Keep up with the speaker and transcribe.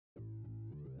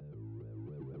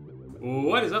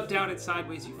What is up, down, and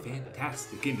sideways, you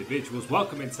fantastic individuals?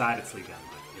 Welcome inside. It's League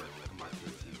Online here at Mark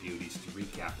Beauties to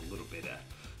recap a little bit of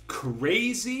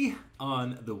crazy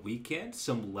on the weekend.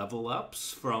 Some level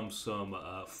ups from some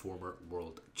former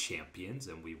world champions,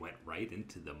 and we went right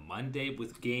into the Monday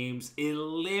with games,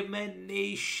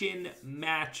 elimination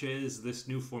matches. This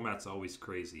new format's always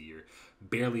crazy. You're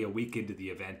barely a week into the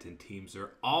event, and teams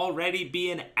are already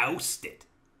being ousted.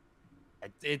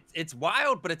 It's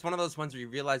wild, but it's one of those ones where you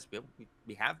realize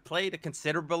we have played a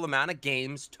considerable amount of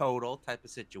games total type of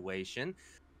situation.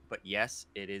 But yes,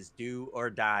 it is do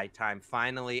or die time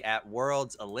finally at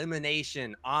Worlds.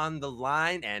 Elimination on the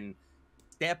line, and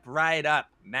step right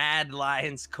up. Mad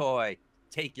Lions Koi,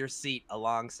 take your seat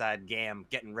alongside Gam,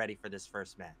 getting ready for this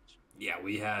first match. Yeah,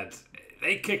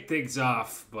 they kicked things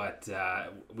off, but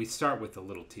we start with a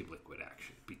little Team Liquid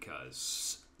action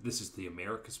because this is the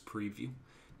Americas preview.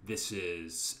 This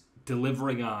is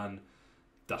delivering on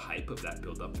the hype of that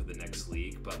build-up for the next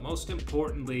league. But most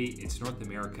importantly, it's North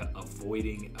America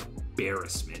avoiding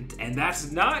embarrassment. And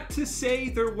that's not to say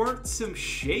there weren't some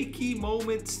shaky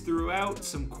moments throughout,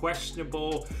 some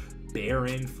questionable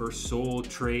Baron for Soul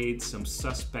trades, some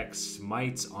suspect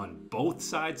smites on both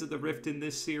sides of the rift in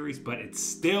this series, but it's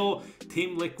still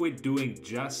Team Liquid doing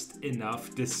just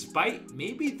enough, despite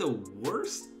maybe the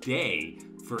worst day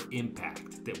for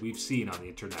impact that we've seen on the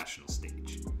international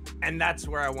stage. And that's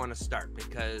where I want to start,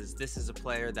 because this is a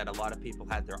player that a lot of people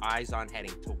had their eyes on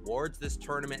heading towards this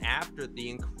tournament after the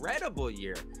incredible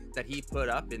year that he put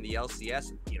up in the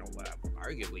LCS.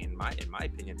 Arguably, in my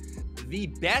opinion, the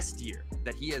best year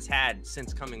that he has had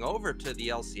since coming over to the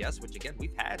LCS, which again,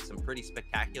 we've had some pretty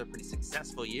spectacular, pretty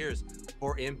successful years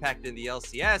for Impact in the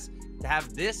LCS. To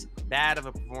have this bad of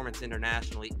a performance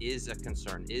internationally is a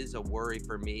concern, is a worry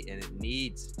for me, and it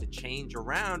needs to change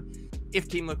around if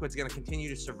Team Liquid's going to continue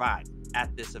to survive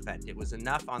at this event. It was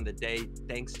enough on the day,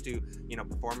 thanks to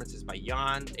performances by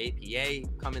Jan, APA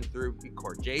coming through,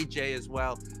 Core JJ as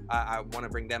well. I want to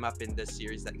bring them up in this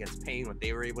series that against Pain, what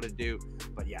they were able to do.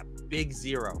 But yeah, big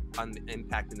zero on the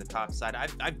Impact in the top side.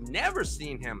 I've never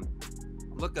seen him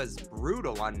look as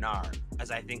brutal on Gnar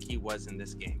as I think he was in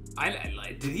this game.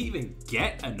 Did he even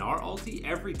get a Gnar ulti?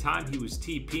 Every time he was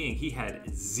TPing, he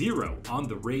had 0 on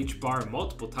the rage bar.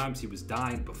 Multiple times he was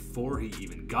dying before he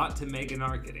even got to Mega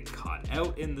Gnar, getting caught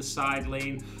out in the side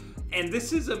lane. And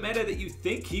this is a meta that you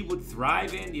think he would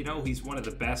thrive in. He's one of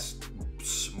the best,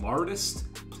 smartest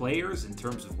players in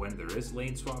terms of when there is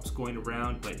lane swaps going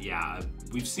around. But yeah,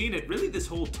 we've seen it really this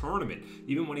whole tournament.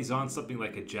 Even when he's on something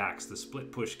like a Jax, the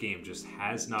split push game just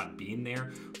has not been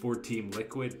there for Team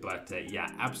Liquid. But yeah,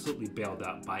 absolutely bailed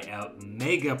out by a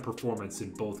mega performance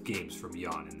in both games from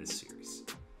Jan in this series.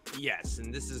 Yes,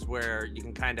 and this is where you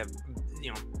can kind of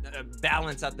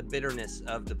balance out the bitterness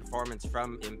of the performance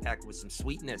from Impact with some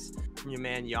sweetness from your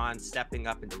man Jan stepping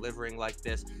up and delivering like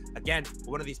this. Again,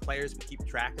 one of these players, we keep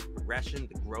track of the progression,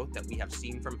 the growth that we have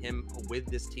seen from him with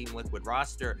this Team Liquid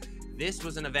roster. This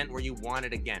was an event where you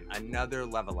wanted, again, another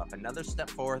level up, another step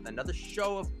forward, another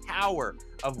show of power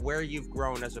of where you've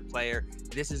grown as a player.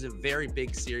 This is a very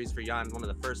big series for Jan. One of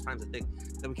the first times I think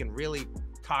that we can really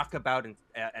talk about and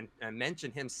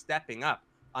mention him stepping up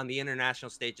on the international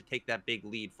stage to take that big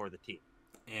lead for the team.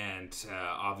 And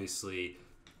obviously,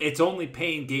 it's only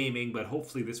Pain Gaming, but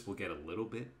hopefully this will get a little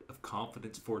bit of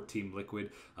confidence for Team Liquid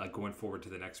going forward to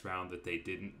the next round that they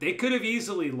didn't. They could have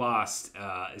easily lost,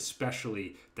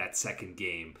 especially that second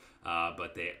game,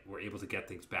 but they were able to get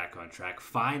things back on track,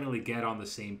 finally get on the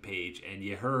same page. And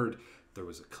you heard there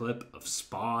was a clip of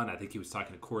Spawn. I think he was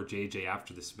talking to Core JJ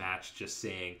after this match, just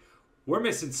saying, we're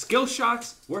missing skill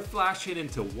shots. We're flashing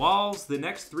into walls. The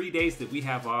next 3 days that we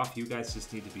have off, you guys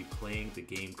just need to be playing the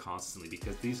game constantly,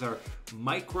 because these are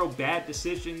micro bad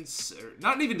decisions, or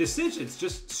not even decisions,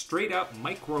 just straight up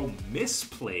micro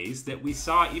misplays that we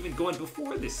saw even going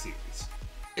before this series.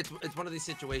 It's one of these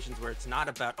situations where it's not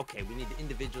about, okay, we need to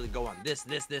individually go on this,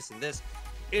 and this.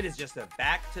 It is just a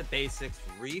back to basics,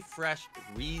 refresh,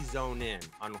 rezone in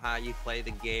on how you play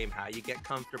the game, how you get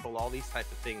comfortable, all these type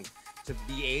of things, to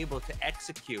be able to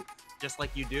execute just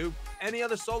like you do any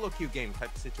other solo queue game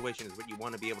type of situation is what you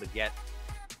want to be able to get.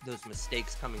 Those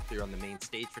mistakes coming through on the main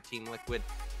stage for Team Liquid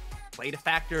played a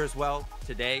factor as well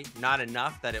today. Not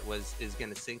enough that is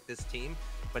going to sink this team,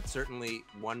 but certainly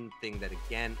one thing that,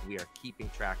 again, we are keeping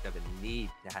track of and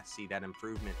need to see that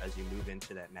improvement as you move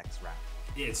into that next round.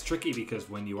 Yeah, it's tricky because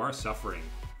when you are suffering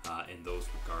in those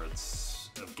regards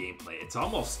of gameplay. It's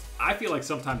almost, I feel like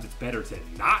sometimes it's better to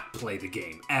not play the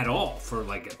game at all for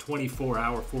like a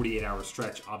 24-hour, 48-hour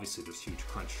stretch. Obviously, there's huge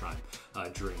crunch time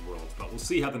during Worlds, but we'll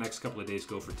see how the next couple of days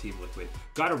go for Team Liquid.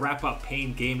 Got to wrap up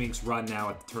Pain Gaming's run now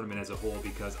at the tournament as a whole,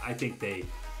 because I think they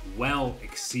well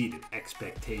exceeded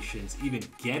expectations, even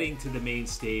getting to the main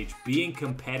stage, being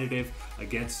competitive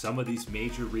against some of these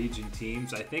major region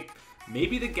teams. I think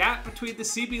maybe the gap between the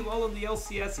CBLOL and the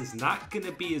LCS is not going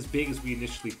to be as big as we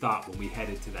initially thought when we head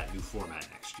into that new format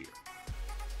next year.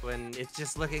 When it's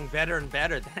just looking better and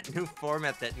better, that new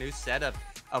format, that new setup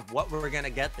of what we're going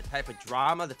to get, the type of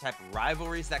drama, the type of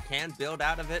rivalries that can build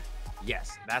out of it.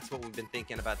 Yes, that's what we've been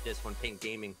thinking about this one. Paint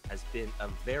Gaming has been a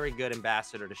very good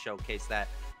ambassador to showcase that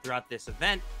throughout this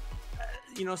event.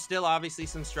 You know, still obviously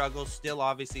some struggles, still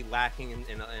obviously lacking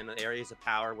in areas of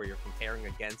power where you're comparing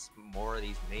against more of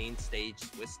these main stage,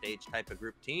 Swiss stage type of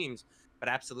group teams, but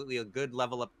absolutely a good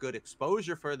level up, good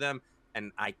exposure for them.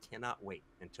 And I cannot wait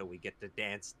until we get to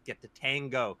dance, get to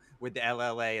tango with the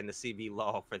LLA and the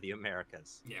CBLOL for the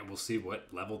Americas. Yeah, we'll see what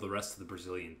level the rest of the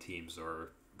Brazilian teams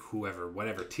or whoever,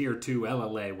 whatever, tier 2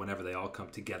 LLA, whenever they all come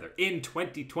together in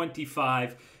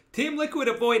 2025. Team Liquid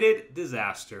avoided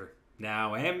disaster.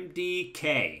 Now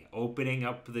MDK opening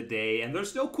up the day, and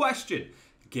there's no question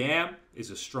GAM is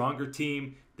a stronger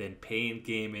team than Pain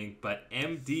Gaming, but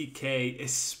MDK,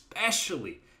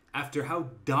 especially after how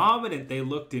dominant they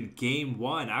looked in Game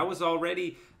 1, I was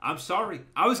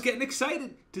getting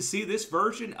excited to see this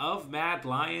version of Mad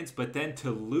Lions, but then to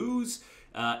lose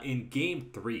in Game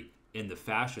 3 in the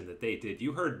fashion that they did.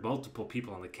 You heard multiple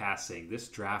people on the cast saying this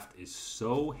draft is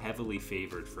so heavily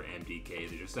favored for MDK.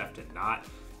 They just have to not,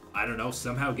 I don't know,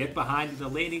 somehow get behind in the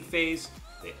laning phase.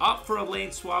 They opt for a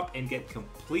lane swap and get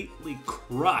completely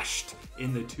crushed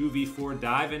in the 2v4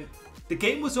 dive, and the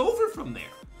game was over from there.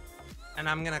 And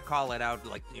I'm going to call it out,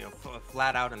 like, you know,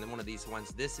 flat out on one of these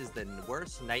ones. This is the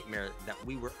worst nightmare that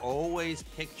we were always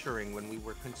picturing when we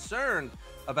were concerned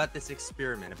about this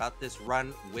experiment, about this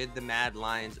run with the Mad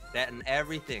Lions, betting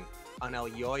everything on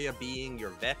Elyoya being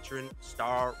your veteran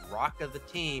star rock of the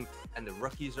team and the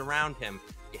rookies around him.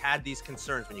 You had these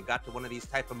concerns when you got to one of these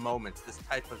type of moments, this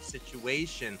type of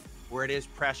situation where it is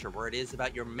pressure, where it is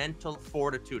about your mental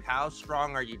fortitude. How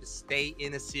strong are you to stay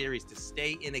in a series, to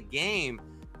stay in a game?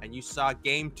 And you saw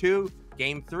Game 2,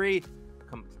 Game 3,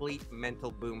 complete mental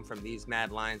boom from these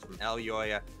Mad Lions, from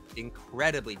Elyoya.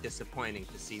 Incredibly disappointing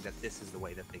to see that this is the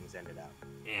way that things ended out.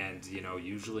 And, you know,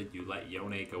 usually you let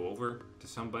Yone go over to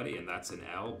somebody, and that's an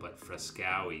L, but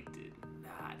Frescowi did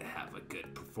not have a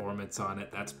good performance on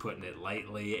it. That's putting it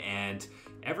lightly. And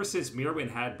ever since Mirwin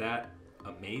had that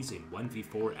amazing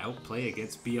 1v4 outplay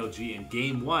against BLG in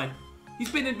Game 1,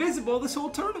 he's been invisible this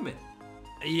whole tournament.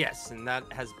 Yes, and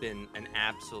that has been an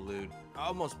absolute,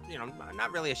 almost, you know,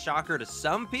 not really a shocker to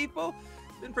some people.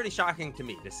 It's been pretty shocking to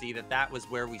me to see that that was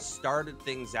where we started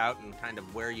things out, and kind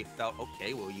of where you felt,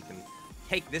 okay, well, you can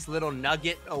take this little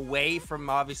nugget away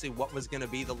from obviously what was going to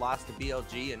be the loss to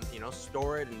BLG and, you know,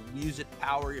 store it and use it to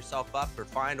power yourself up or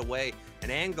find a way,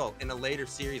 an angle in a later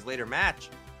series, later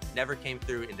match. Never came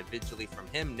through individually from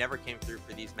him, never came through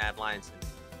for these Mad Lions.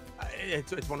 And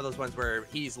it's one of those ones where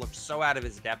he's looked so out of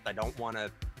his depth. I don't want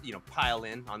to, you know, pile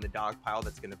in on the dog pile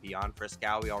that's going to be on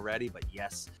Frescowi already, but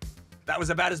yes, that was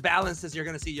about as balanced as you're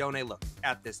going to see Yone look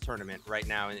at this tournament right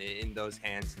now in those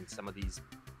hands, and some of these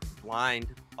blind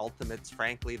ultimates,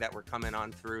 frankly, that were coming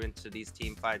on through into these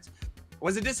team fights.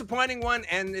 Was a disappointing one,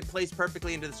 and it plays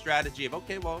perfectly into the strategy of,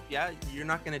 okay, well, yeah, you're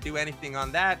not going to do anything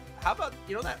on that. How about,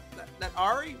 you know, that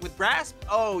Ahri with Grasp?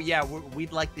 Oh, yeah,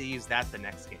 we'd like to use that the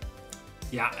next game.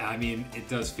 Yeah, I mean, it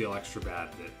does feel extra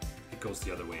bad that it goes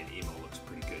the other way, and Emo looks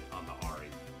pretty good on the Ahri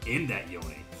in that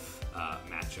Yone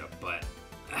matchup. But,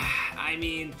 I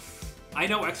mean, I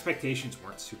know expectations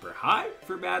weren't super high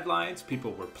for Mad Lions.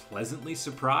 People were pleasantly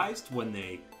surprised when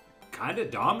they kind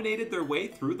of dominated their way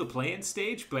through the play-in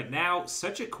stage. But now,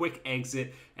 such a quick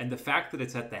exit, and the fact that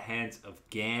it's at the hands of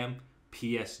GAM,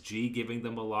 PSG giving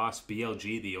them a loss,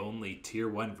 BLG the only tier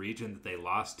 1 region that they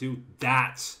lost to,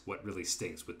 that's what really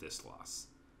stings with this loss.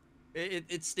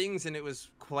 It stings, and it was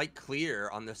quite clear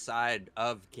on the side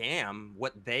of GAM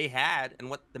what they had and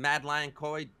what the Mad Lion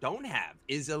Koi don't have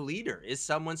is a leader, is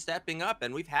someone stepping up.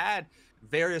 And we've had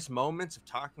various moments of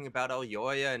talking about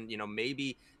Elyoya, and, you know,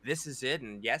 maybe this is it,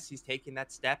 and yes, he's taking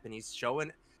that step and he's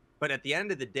showing. But at the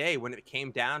end of the day, when it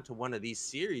came down to one of these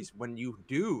series, when you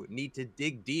do need to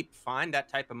dig deep, find that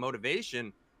type of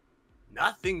motivation,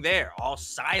 nothing there. All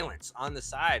silence on the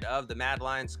side of the Mad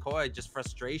Lions Koi, just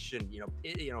frustration, you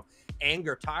know,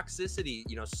 anger, toxicity,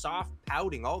 you know, soft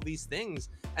pouting, all these things.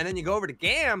 And then you go over to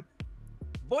GAM,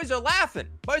 boys are laughing.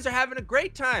 Boys are having a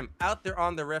great time out there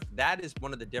on the Rift. That is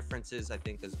one of the differences, I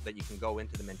think, is that you can go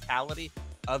into the mentality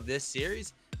of this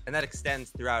series, and that extends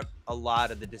throughout a lot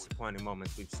of the disappointing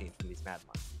moments we've seen from these Mad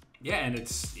Lions. Yeah, and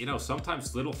it's,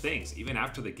 sometimes little things. Even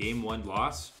after the game 1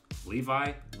 loss,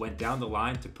 Levi went down the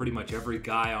line to pretty much every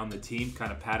guy on the team,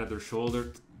 kind of patted their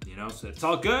shoulder, said, it's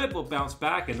all good, we'll bounce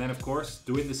back. And then, of course,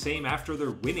 doing the same after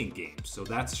their winning games. So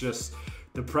that's just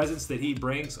the presence that he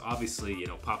brings. Obviously,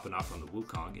 popping off on the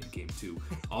Wukong in game 2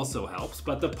 also helps.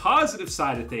 But the positive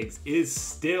side of things is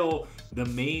still the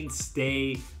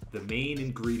mainstay, the main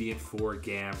ingredient for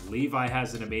GAM. Levi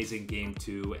has an amazing game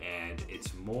 2, and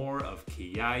it's more of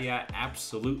Kiaya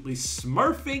absolutely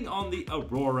smurfing on the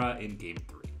Aurora in game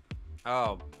 3.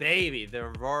 Oh, baby, the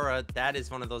Aurora, that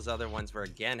is one of those other ones where,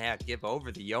 again, heck, give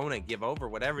over the Yona, give over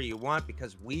whatever you want,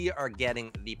 because we are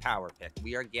getting the power pick.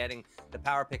 We are getting the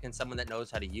power pick, and someone that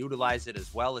knows how to utilize it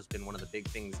as well has been one of the big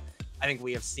things I think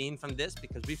we have seen from this,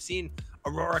 because we've seen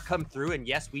Aurora come through, and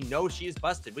yes, we know she is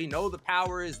busted. We know the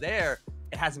power is there.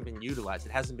 It hasn't been utilized.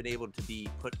 It hasn't been able to be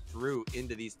put through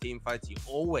into these team fights. You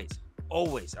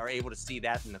always are able to see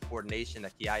that in the coordination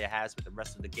that Kiaya has with the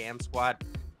rest of the GAM squad.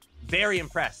 Very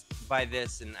impressed by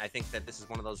this, and I think that this is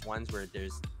one of those ones where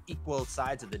there's equal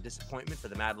sides of the disappointment for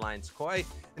the Mad Lions Koi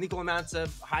and equal amounts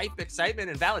of hype, excitement,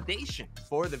 and validation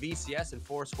for the VCS and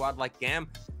for a squad like GAM.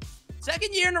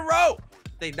 Second year in a row,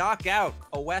 they knock out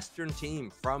a Western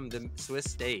team from the Swiss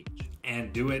stage.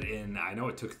 And do it in, I know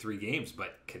it took 3 games,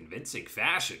 but convincing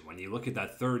fashion. When you look at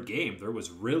that 3rd game, there was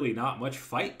really not much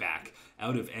fight back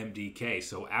out of MDK.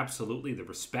 So absolutely, the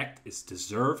respect is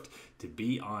deserved to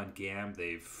be on GAM.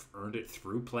 They've earned it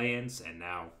through play-ins, and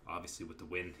now, obviously, with the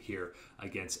win here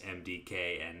against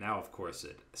MDK. And now, of course,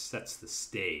 it sets the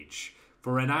stage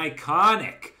for an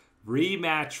iconic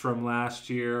rematch from last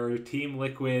year. Team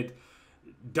Liquid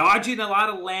dodging a lot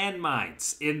of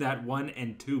landmines in that 1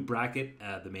 and 2 bracket.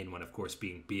 The main one, of course,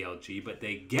 being BLG. But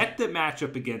they get the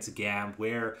matchup against GAM,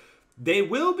 where they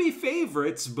will be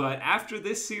favorites. But after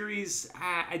this series,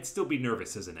 I'd still be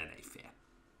nervous as an NA fan.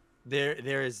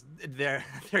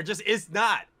 There just is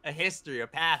not a history, a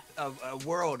path, of a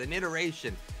world, an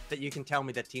iteration that you can tell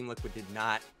me that Team Liquid did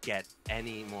not get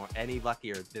any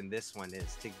luckier than this one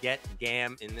is. To get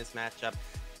GAM in this matchup,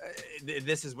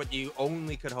 this is what you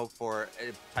only could hope for,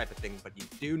 type of thing. But you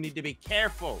do need to be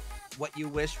careful what you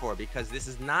wish for, because this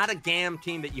is not a GAM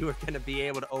team that you are going to be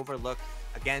able to overlook.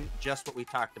 Again, just what we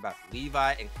talked about,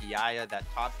 Levi and Kiaya, that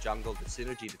top jungle, the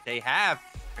synergy that they have,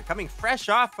 and coming fresh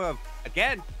off of,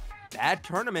 again, bad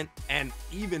tournament and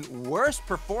even worse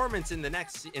performance in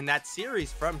that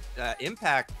series from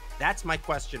Impact. That's my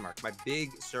question mark. My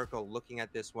big circle looking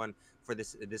at this one for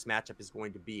this matchup is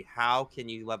going to be, how can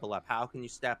you level up? How can you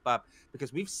step up?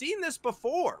 Because we've seen this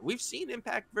before. We've seen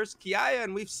Impact versus Kiaya,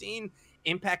 and we've seen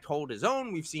Impact hold his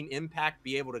own. We've seen Impact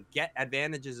be able to get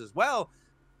advantages as well.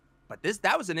 But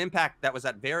that was an Impact that was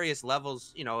at various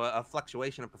levels, a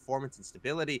fluctuation of performance and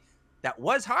stability that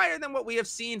was higher than what we have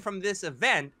seen from this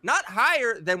event. Not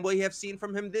higher than what we have seen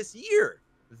from him this year,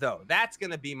 though. That's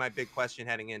going to be my big question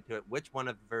heading into it. Which one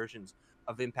of the versions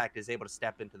of Impact is able to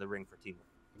step into the ring for Team?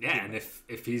 Yeah, and if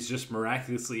he's just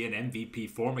miraculously in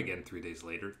MVP form again 3 days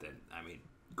later, then,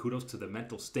 kudos to the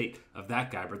mental state of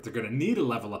that guy. But they're going to need a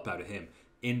level up out of him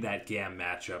in that GAM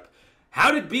matchup.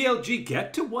 How did BLG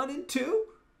get to 1 and 2?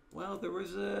 Well, there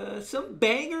was some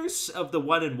bangers of the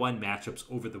 1-1 matchups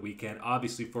over the weekend.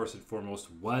 Obviously, first and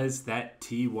foremost, was that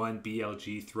T1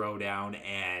 BLG throwdown,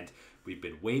 and we've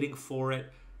been waiting for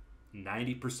it.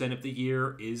 90% of the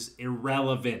year is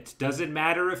irrelevant. Doesn't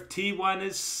matter if T1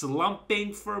 is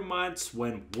slumping for months.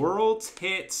 When Worlds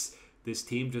hits, this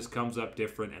team just comes up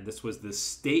different, and this was the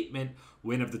statement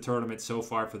win of the tournament so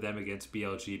far for them against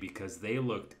BLG, because they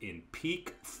looked in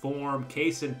peak form.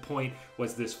 Case in point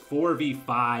was this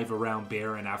 4v5 around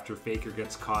Baron after Faker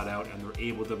gets caught out, and they're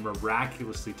able to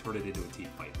miraculously turn it into a team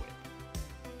fight win.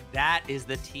 That is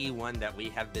the T1 that we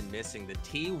have been missing. The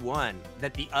T1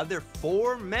 that the other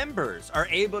 4 members are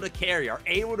able to carry, are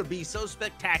able to be so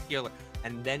spectacular.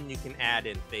 And then you can add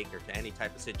in Faker to any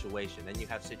type of situation. Then you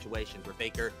have situations where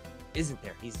Faker isn't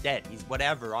there. He's dead. He's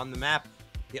whatever on the map.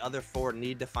 The other 4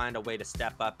 need to find a way to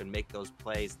step up and make those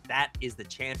plays. That is the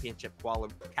championship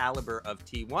caliber of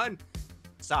T1.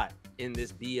 Saw it in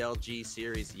this BLG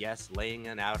series. Yes, laying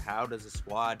it out. How does a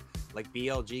squad like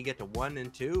BLG get to 1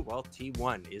 and 2? Well,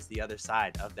 T1 is the other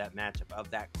side of that matchup, of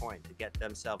that coin, to get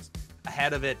themselves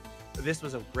ahead of it. This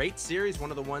was a great series. One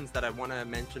of the ones that I want to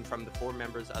mention from the 4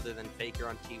 members other than Faker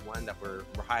on T1 that we're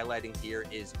highlighting here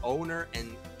is Owner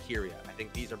and Kyria. I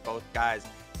think these are both guys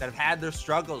that have had their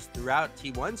struggles throughout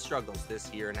T1 struggles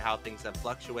this year and how things have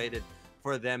fluctuated.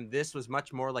 for them. This was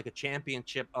much more like a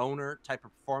championship owner type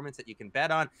of performance that you can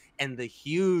bet on. And the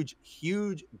huge,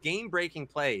 huge game-breaking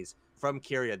plays from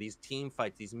Kyria, these team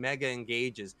fights, these mega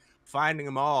engages, finding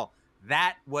them all.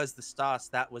 That was the sauce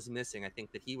that was missing. I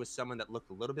think that he was someone that looked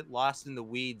a little bit lost in the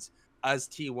weeds as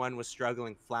T1 was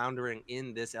struggling, floundering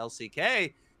in this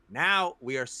LCK. Now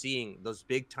we are seeing those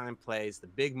big time plays, the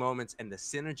big moments, and the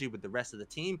synergy with the rest of the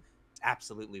team is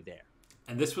absolutely there.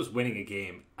 And this was winning a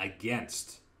game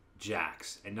against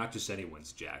Jax, and not just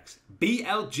anyone's Jax.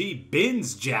 BLG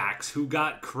Bin's Jax, who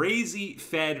got crazy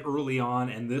fed early on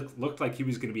and looked like he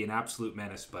was going to be an absolute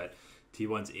menace, but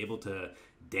T1's able to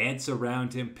dance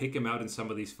around him, pick him out in some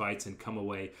of these fights, and come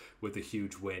away with a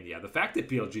huge win. Yeah, the fact that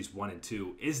BLG's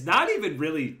 1-2 is not even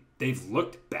really, they've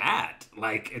looked bad.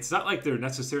 Like, it's not like they're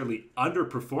necessarily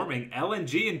underperforming.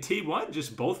 LNG and T1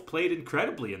 just both played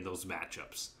incredibly in those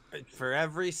matchups. For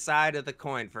every side of the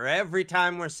coin, for every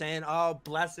time we're saying, oh,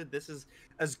 blessed, this is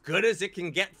as good as it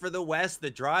can get for the West, the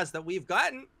draws that we've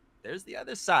gotten, there's the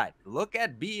other side. Look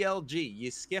at BLG. You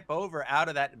skip over out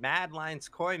of that Mad Lions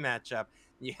Koi matchup.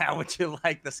 Yeah, would you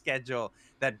like the schedule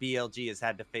that BLG has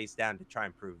had to face down to try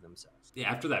and prove themselves? Yeah,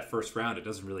 after that first round, it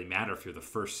doesn't really matter if you're the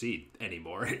first seed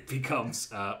anymore. It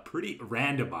becomes pretty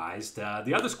randomized.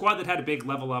 The other squad that had a big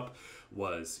level up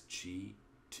was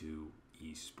G2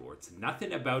 eSports.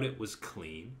 Nothing about it was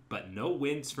clean, but no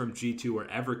wins from G2 were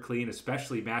ever clean,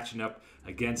 especially matching up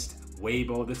against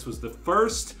Weibo. This was the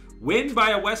first win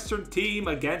by a Western team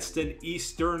against an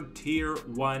Eastern Tier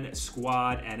 1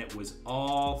 squad, and it was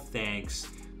all thanks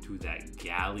to that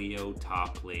Galio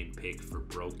top lane pick for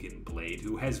Broken Blade,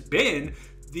 who has been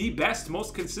the best,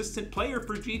 most consistent player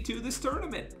for G2 this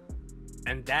tournament.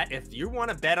 And that, if you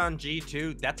want to bet on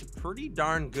G2, that's a pretty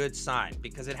darn good sign,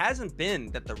 because it hasn't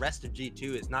been that the rest of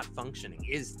G2 is not functioning,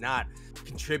 is not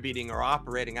contributing or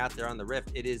operating out there on the Rift.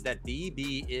 It is that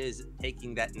BB is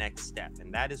taking that next step.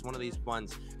 And that is one of these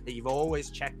ones that you've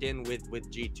always checked in with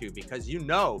G2, because you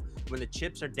know when the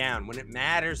chips are down, when it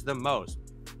matters the most,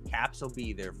 Caps will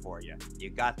be there for you. You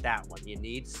got that one. You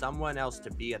need someone else to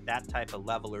be at that type of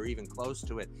level or even close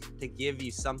to it to give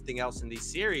you something else in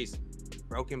these series.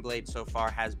 Broken Blade so far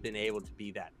has been able to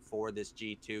be that for this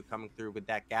G2, coming through with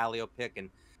that Galio pick. And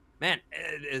man,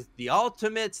 it is the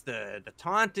ultimates, the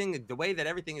taunting, the way that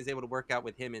everything is able to work out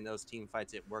with him in those team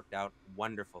fights, it worked out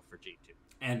wonderful for G2.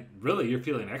 And really, you're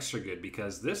feeling extra good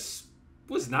because this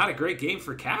was not a great game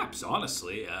for Caps,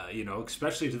 honestly. You know,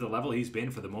 especially to the level he's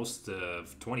been for the most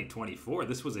of 2024.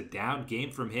 This was a down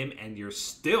game from him, and you're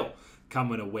still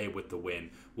coming away with the win.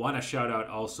 Want to shout out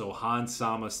also Hans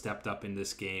Sama stepped up in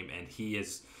this game, and he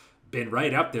has been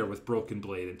right up there with Broken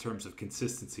Blade in terms of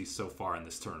consistency so far in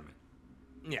this tournament.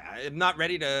 Yeah, I'm not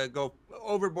ready to go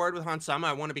overboard with Hans Sama.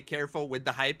 I want to be careful with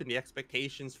the hype and the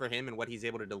expectations for him and what he's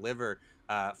able to deliver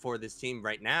for this team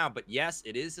right now. But yes,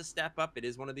 it is a step up. It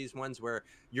is one of these ones where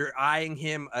you're eyeing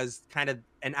him as kind of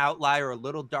an outlier, a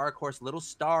little dark horse, little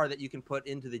star that you can put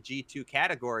into the G2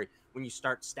 category when you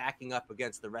start stacking up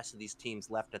against the rest of these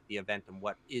teams left at the event and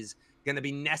what is going to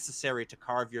be necessary to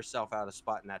carve yourself out a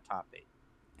spot in that top 8.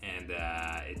 And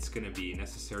it's going to be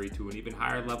necessary to an even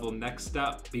higher level next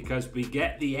up, because we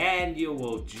get the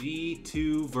annual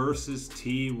G2 versus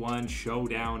T1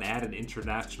 showdown at an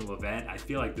international event. I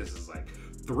feel like this is like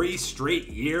 3 straight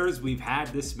years we've had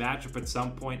this matchup at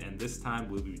some point, and this time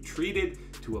we'll be treated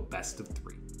to a best of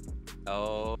 3.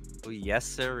 Oh, yes,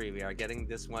 sir. We are getting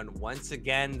this one once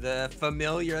again. The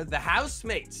familiar, the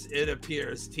housemates, it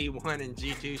appears. T1 and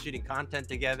G2 shooting content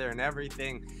together and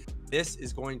everything. This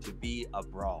is going to be a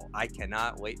brawl. I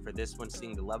cannot wait for this one,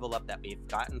 seeing the level up that we've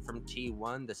gotten from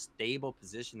T1, the stable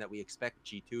position that we expect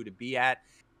G2 to be at.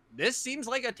 This seems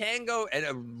like a tango and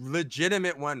a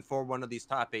legitimate one for one of these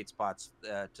top 8 spots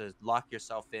to lock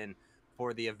yourself in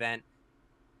for the event.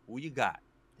 Who you got?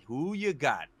 Who you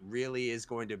got really is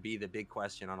going to be the big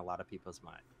question on a lot of people's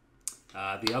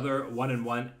mind. The other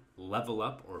 1-1 level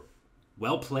up, or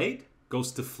well played,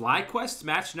 goes to FlyQuest,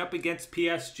 matching up against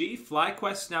PSG.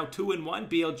 FlyQuest now 2-1.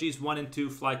 BLG's 1-2.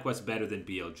 FlyQuest better than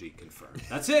BLG, confirmed.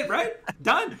 That's it, right?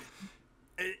 Done.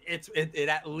 It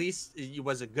at least it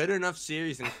was a good enough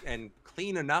series and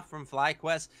clean enough from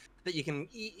FlyQuest that you can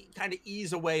kind of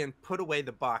ease away and put away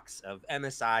the box of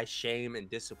MSI, shame, and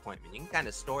disappointment. You can kind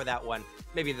of store that one.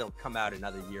 Maybe they'll come out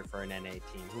another year for an NA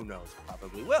team. Who knows?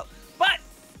 Probably will. But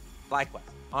FlyQuest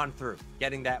on through,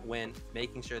 getting that win,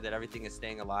 making sure that everything is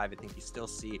staying alive. I think you still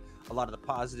see a lot of the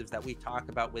positives that we talk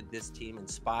about with this team,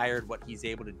 inspired what he's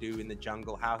able to do in the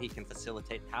jungle, how he can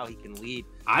facilitate, how he can lead.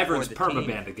 Ivern's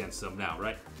permabanned against them now,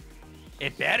 right?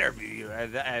 It better be.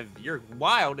 You're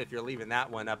wild if you're leaving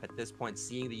that one up at this point,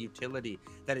 seeing the utility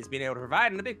that he's been able to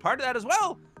provide. And a big part of that as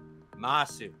well,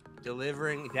 Masu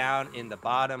delivering down in the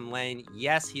bottom lane.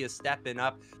 Yes, he is stepping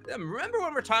up. Remember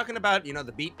when we're talking about, you know,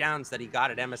 the beatdowns that he got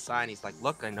at MSI, and he's like,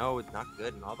 look, I know it's not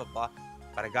good and all the blah,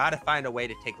 but I got to find a way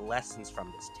to take lessons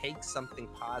from this, take something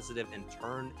positive and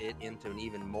turn it into an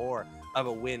even more of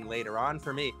a win later on.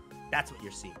 For me, that's what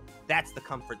you're seeing. That's the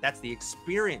comfort. That's the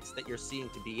experience that you're seeing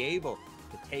to be able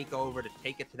to take over, to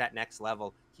take it to that next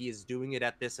level. He is doing it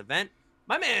at this event.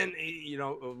 My man, you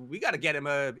know, we got to get him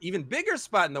a even bigger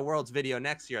spot in the world's video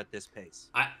next year at this pace.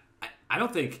 I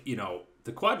don't think, you know,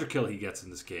 the quadra kill he gets in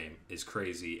this game is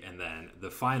crazy, and then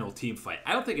the final team fight.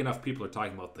 I don't think enough people are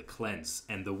talking about the cleanse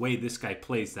and the way this guy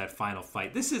plays that final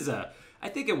fight. This is I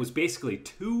think it was basically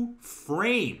 2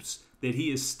 frames that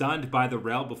he is stunned by the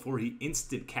rel before he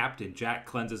instant captain Jack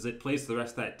cleanses it, plays the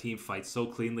rest of that team fight so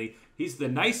cleanly. He's the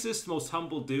nicest, most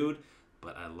humble dude.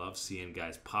 But I love seeing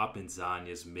guys pop in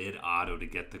Zanya's mid-auto to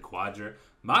get the quadra.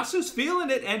 Masu's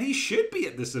feeling it, and he should be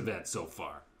at this event so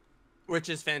far. Which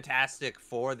is fantastic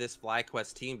for this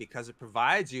FlyQuest team because it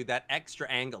provides you that extra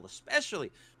angle,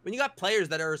 especially when you got players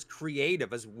that are as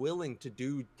creative, as willing to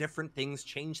do different things,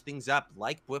 change things up,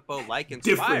 like Whippo, like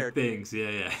Inspired. Different things,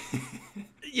 yeah.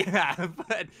 Yeah,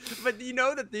 but you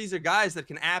know that these are guys that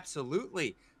can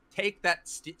absolutely take that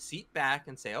seat back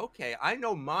and say, okay, I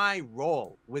know my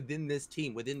role within this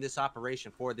team, within this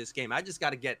operation for this game. I just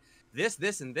got to get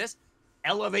this, and this,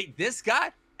 elevate this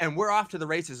guy, and we're off to the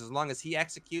races as long as he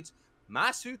executes.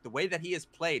 Masu, the way that he has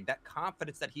played, that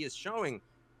confidence that he is showing,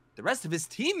 the rest of his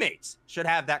teammates should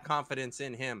have that confidence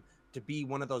in him to be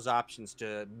one of those options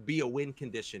to be a win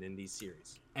condition in these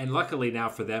series. And luckily now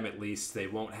for them, at least, they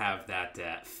won't have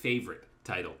that favorite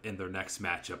title in their next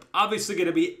matchup. Obviously going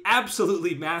to be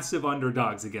absolutely massive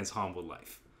underdogs against Humble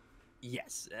Life.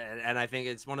 Yes, and I think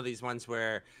it's one of these ones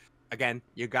where, again,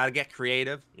 you got to get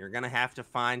creative. You're going to have to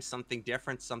find something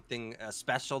different, something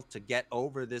special to get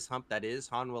over this hump that is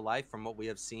Hanwha Life. From what we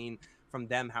have seen from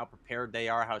them, how prepared they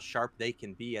are, how sharp they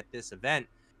can be at this event.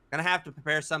 Gonna have to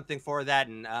prepare something for that,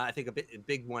 and I think a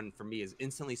big one for me is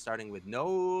instantly starting with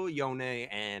no Yone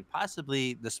and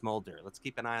possibly the Smolder. Let's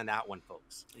keep an eye on that one,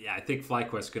 folks. Yeah, I think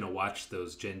FlyQuest's gonna watch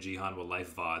those Gen G Hanwha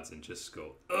Life VODs and just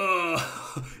go,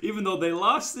 ugh. Even though they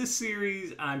lost this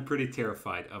series, I'm pretty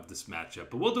terrified of this matchup.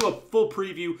 But we'll do a full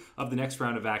preview of the next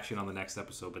round of action on the next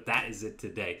episode. But that is it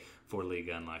today for League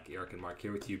Unlock. Eric and Mark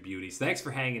here with you, beauties. Thanks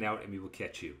for hanging out, and we will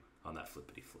catch you on that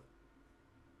flippity flip.